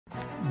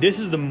This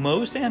is the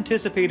most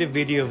anticipated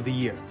video of the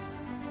year,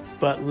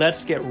 but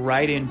let's get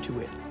right into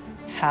it.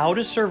 How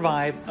to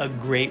survive a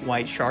great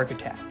white shark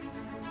attack.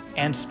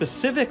 And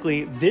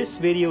specifically, this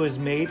video is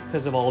made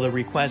because of all the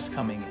requests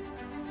coming in.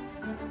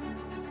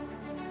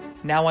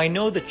 Now I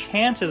know the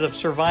chances of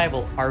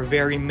survival are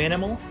very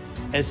minimal,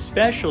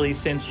 especially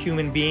since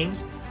human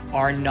beings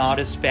are not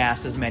as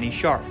fast as many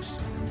sharks.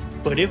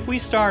 But if we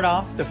start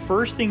off, the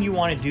first thing you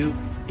want to do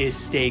is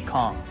stay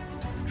calm.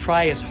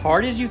 Try as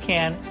hard as you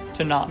can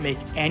to not make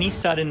any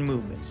sudden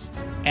movements.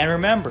 And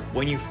remember,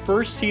 when you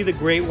first see the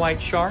great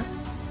white shark,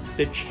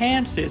 the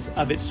chances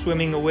of it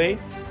swimming away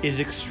is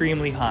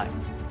extremely high.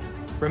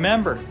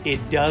 Remember,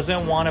 it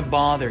doesn't want to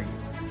bother you.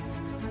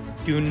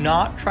 Do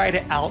not try to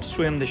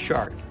outswim the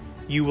shark.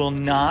 You will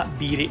not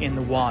beat it in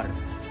the water.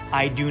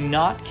 I do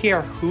not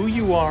care who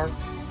you are,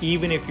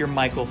 even if you're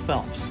Michael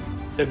Phelps,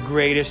 the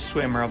greatest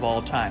swimmer of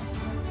all time.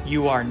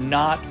 You are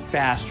not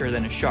faster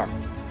than a shark.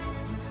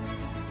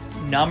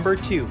 Number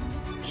 2,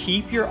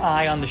 keep your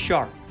eye on the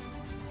shark.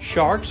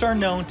 Sharks are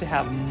known to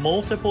have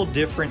multiple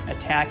different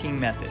attacking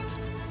methods.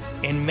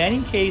 In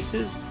many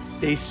cases,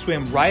 they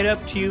swim right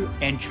up to you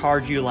and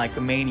charge you like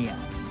a maniac.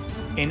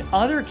 In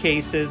other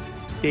cases,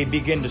 they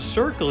begin to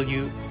circle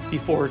you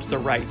before it's the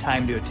right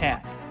time to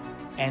attack.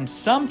 And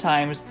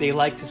sometimes they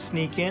like to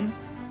sneak in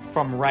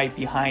from right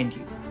behind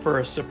you for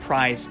a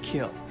surprise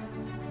kill.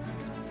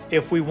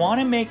 If we want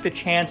to make the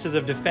chances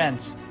of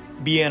defense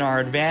be in our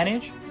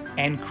advantage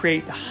and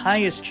create the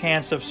highest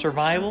chance of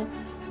survival,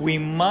 we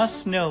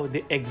must know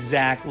the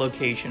exact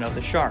location of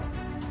the shark.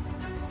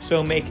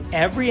 So make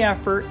every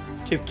effort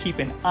to keep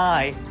an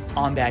eye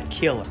on that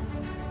killer.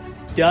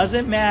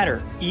 Doesn't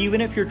matter,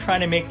 even if you're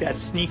trying to make that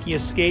sneaky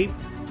escape,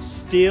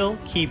 still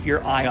keep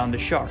your eye on the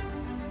shark.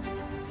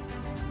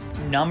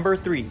 Number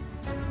 3,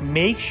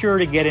 make sure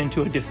to get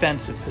into a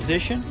defensive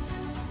position.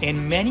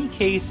 In many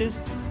cases,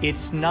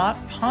 it's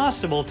not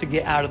possible to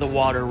get out of the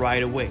water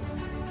right away.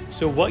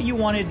 So what you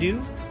want to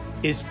do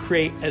is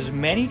create as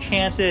many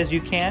chances as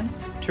you can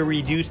to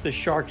reduce the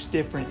shark's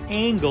different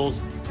angles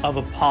of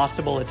a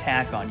possible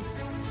attack on you.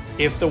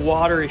 If the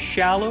water is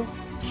shallow,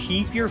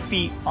 keep your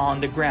feet on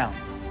the ground.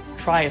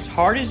 Try as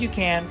hard as you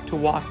can to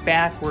walk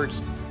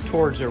backwards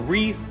towards a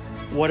reef,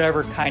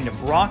 whatever kind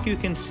of rock you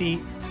can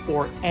see,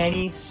 or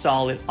any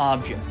solid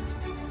object.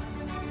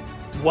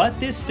 What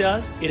this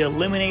does, it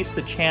eliminates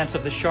the chance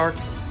of the shark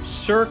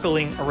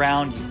circling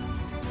around you.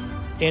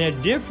 In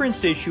a different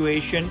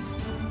situation,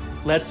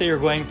 let's say you're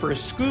going for a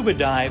scuba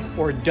dive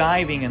or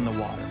diving in the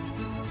water.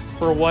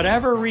 For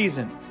whatever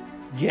reason,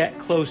 get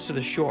close to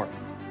the shore.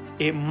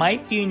 It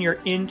might be in your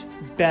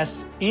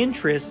best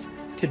interest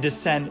to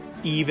descend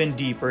even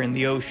deeper in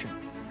the ocean.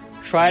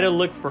 Try to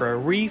look for a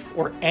reef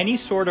or any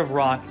sort of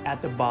rock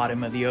at the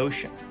bottom of the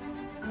ocean.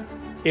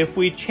 If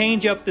we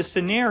change up the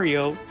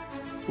scenario,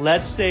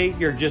 let's say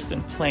you're just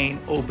in plain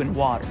open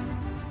water.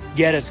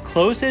 Get as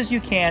close as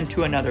you can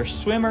to another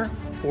swimmer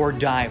or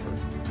diver.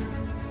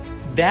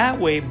 That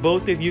way,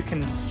 both of you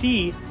can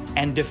see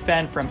and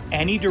defend from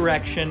any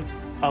direction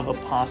of a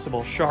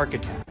possible shark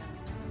attack.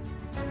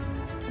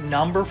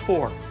 Number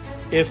 4,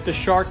 if the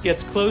shark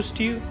gets close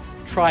to you,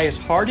 try as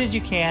hard as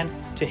you can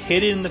to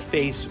hit it in the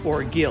face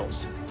or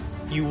gills.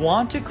 You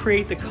want to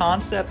create the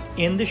concept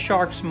in the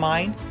shark's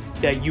mind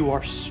that you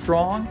are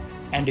strong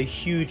and a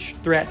huge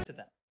threat to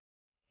them.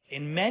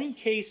 In many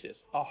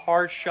cases, a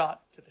hard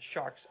shot to the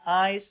shark's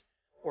eyes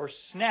or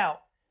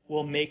snout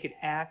will make it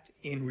act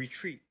in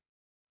retreat.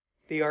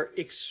 They are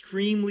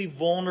extremely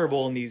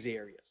vulnerable in these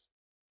areas.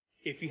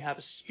 If you have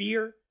a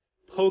spear,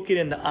 poke it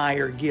in the eye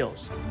or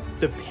gills.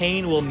 The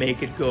pain will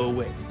make it go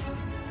away.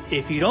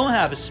 If you don't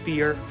have a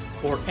spear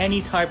or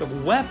any type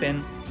of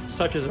weapon,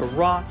 such as a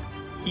rock,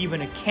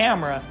 even a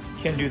camera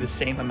can do the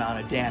same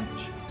amount of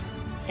damage.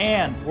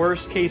 And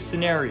worst case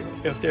scenario,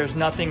 if there's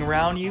nothing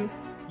around you,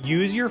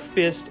 use your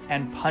fist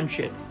and punch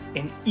it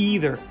in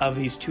either of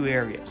these two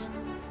areas.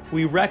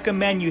 We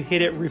recommend you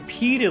hit it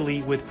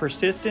repeatedly with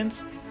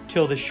persistence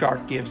till the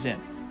shark gives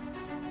in.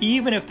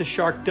 Even if the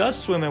shark does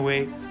swim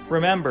away,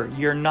 remember,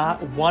 you're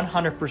not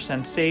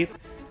 100% safe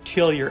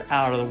till you're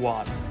out of the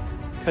water,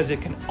 because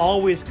it can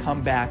always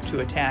come back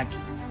to attack you.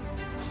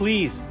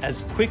 Please,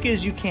 as quick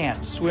as you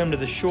can, swim to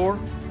the shore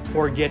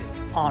or get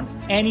on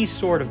any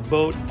sort of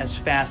boat as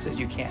fast as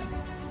you can.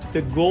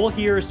 The goal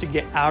here is to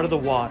get out of the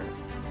water.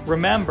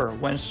 Remember,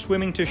 when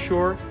swimming to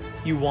shore,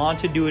 you want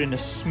to do it in a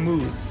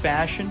smooth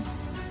fashion.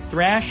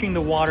 Thrashing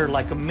the water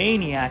like a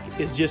maniac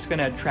is just going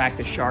to attract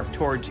the shark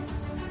towards you.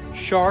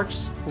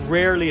 Sharks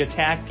rarely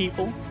attack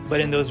people, but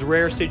in those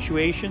rare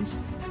situations,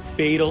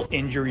 fatal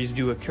injuries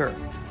do occur.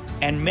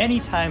 And many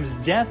times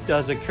death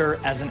does occur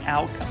as an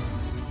outcome.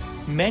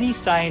 Many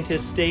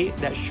scientists state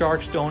that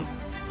sharks don't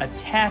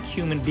attack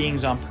human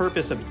beings on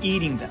purpose of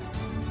eating them.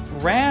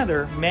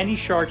 Rather, many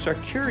sharks are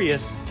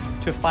curious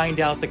to find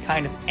out the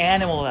kind of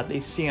animal that they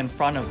see in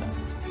front of them.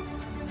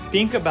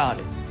 Think about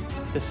it.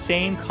 The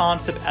same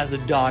concept as a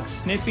dog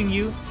sniffing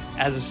you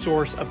as a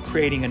source of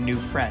creating a new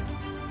friend,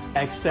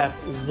 except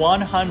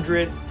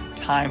 100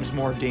 times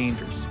more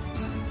dangerous.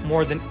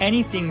 More than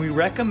anything, we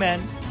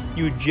recommend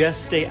you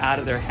just stay out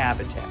of their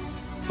habitat.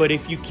 But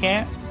if you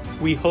can't,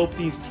 we hope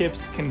these tips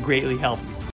can greatly help you.